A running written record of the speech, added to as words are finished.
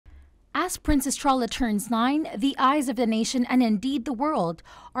As Princess Charlotte turns 9, the eyes of the nation and indeed the world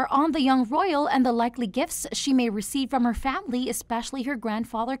are on the young royal and the likely gifts she may receive from her family, especially her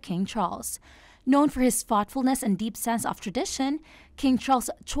grandfather, King Charles. Known for his thoughtfulness and deep sense of tradition, King Charles'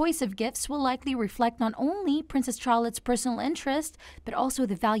 choice of gifts will likely reflect not only Princess Charlotte's personal interest, but also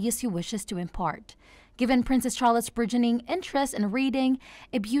the values he wishes to impart. Given Princess Charlotte's burgeoning interest in reading,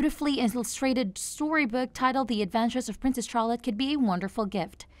 a beautifully illustrated storybook titled The Adventures of Princess Charlotte could be a wonderful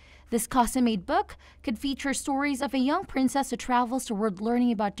gift. This custom-made book could feature stories of a young princess who travels the world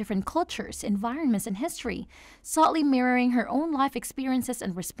learning about different cultures, environments, and history, subtly mirroring her own life experiences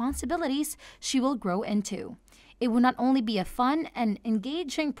and responsibilities she will grow into. It will not only be a fun and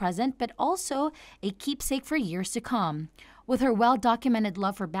engaging present, but also a keepsake for years to come. With her well-documented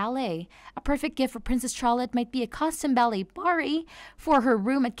love for ballet, a perfect gift for Princess Charlotte might be a custom ballet barre for her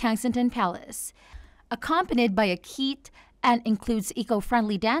room at Kensington Palace, accompanied by a kit and includes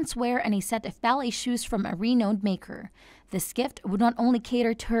eco-friendly dancewear and a set of ballet shoes from a renowned maker. This gift would not only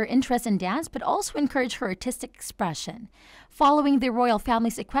cater to her interest in dance, but also encourage her artistic expression. Following the royal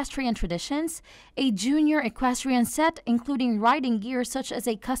family's equestrian traditions, a junior equestrian set, including riding gear such as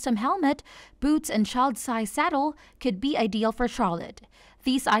a custom helmet, boots, and child-size saddle, could be ideal for Charlotte.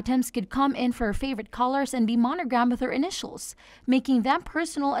 These items could come in for her favorite colors and be monogrammed with her initials, making them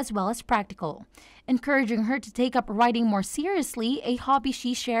personal as well as practical. Encouraging her to take up riding more seriously, a hobby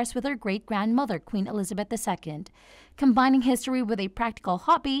she shares with her great-grandmother, Queen Elizabeth II. Combining history with a practical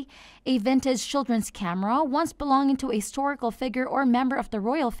hobby, a vintage children's camera, once belonging to a historical figure or member of the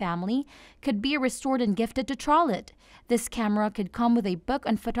royal family, could be restored and gifted to Charlotte. This camera could come with a book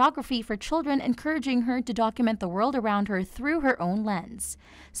on photography for children, encouraging her to document the world around her through her own lens,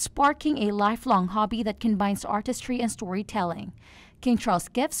 sparking a lifelong hobby that combines artistry and storytelling. King Charles'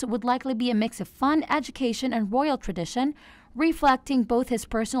 gifts would likely be a mix of fun, education, and royal tradition, reflecting both his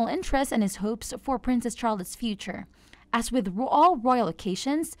personal interests and his hopes for Princess Charlotte's future. As with all royal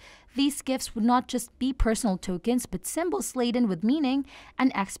occasions, these gifts would not just be personal tokens, but symbols laden with meaning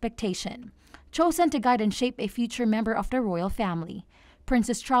and expectation, chosen to guide and shape a future member of the royal family.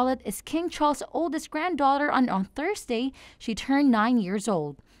 Princess Charlotte is King Charles' oldest granddaughter, and on Thursday, she turned 9 years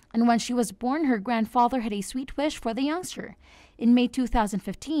old. And when she was born, her grandfather had a sweet wish for the youngster. In May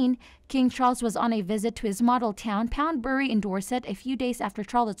 2015, King Charles was on a visit to his model town, Poundbury in Dorset, a few days after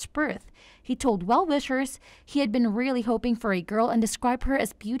Charlotte's birth. He told well-wishers he had been really hoping for a girl and described her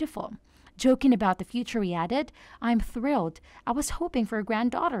as beautiful. Joking about the future, he added, "I'm thrilled. I was hoping for a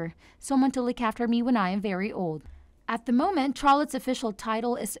granddaughter, someone to look after me when I am very old." At the moment, Charlotte's official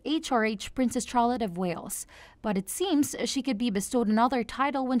title is HRH Princess Charlotte of Wales, but it seems she could be bestowed another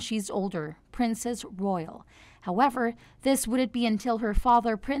title when she's older, Princess Royal. However, this wouldn't be until her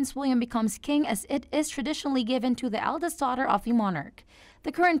father, Prince William, becomes king, as it is traditionally given to the eldest daughter of the monarch.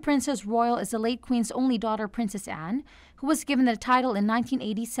 The current Princess Royal is the late Queen's only daughter, Princess Anne, who was given the title in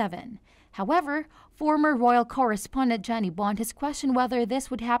 1987. However, former royal correspondent Jenny Bond has questioned whether this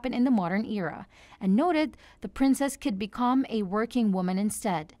would happen in the modern era, and noted the princess could become a working woman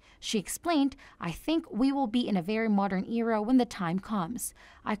instead. She explained, "I think we will be in a very modern era when the time comes.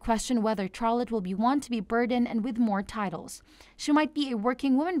 I question whether Charlotte will be one to be burdened and with more titles. She might be a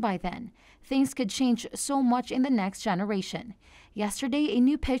working woman by then. Things could change so much in the next generation." Yesterday, a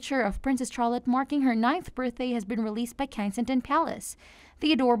new picture of Princess Charlotte marking her 9th birthday has been released by Kensington Palace.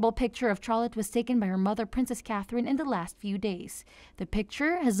 The adorable picture of Charlotte was taken by her mother, Princess Catherine, in the last few days. The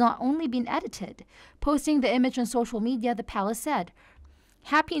picture has not only been edited. Posting the image on social media, the palace said,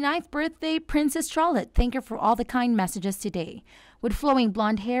 "Happy 9th birthday, Princess Charlotte. Thank you for all the kind messages today." With flowing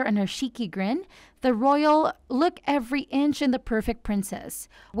blonde hair and her cheeky grin, the royal look every inch in the perfect princess.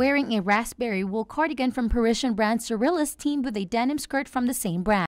 Wearing a raspberry wool cardigan from Parisian brand Cyrillus, teamed with a denim skirt from the same brand.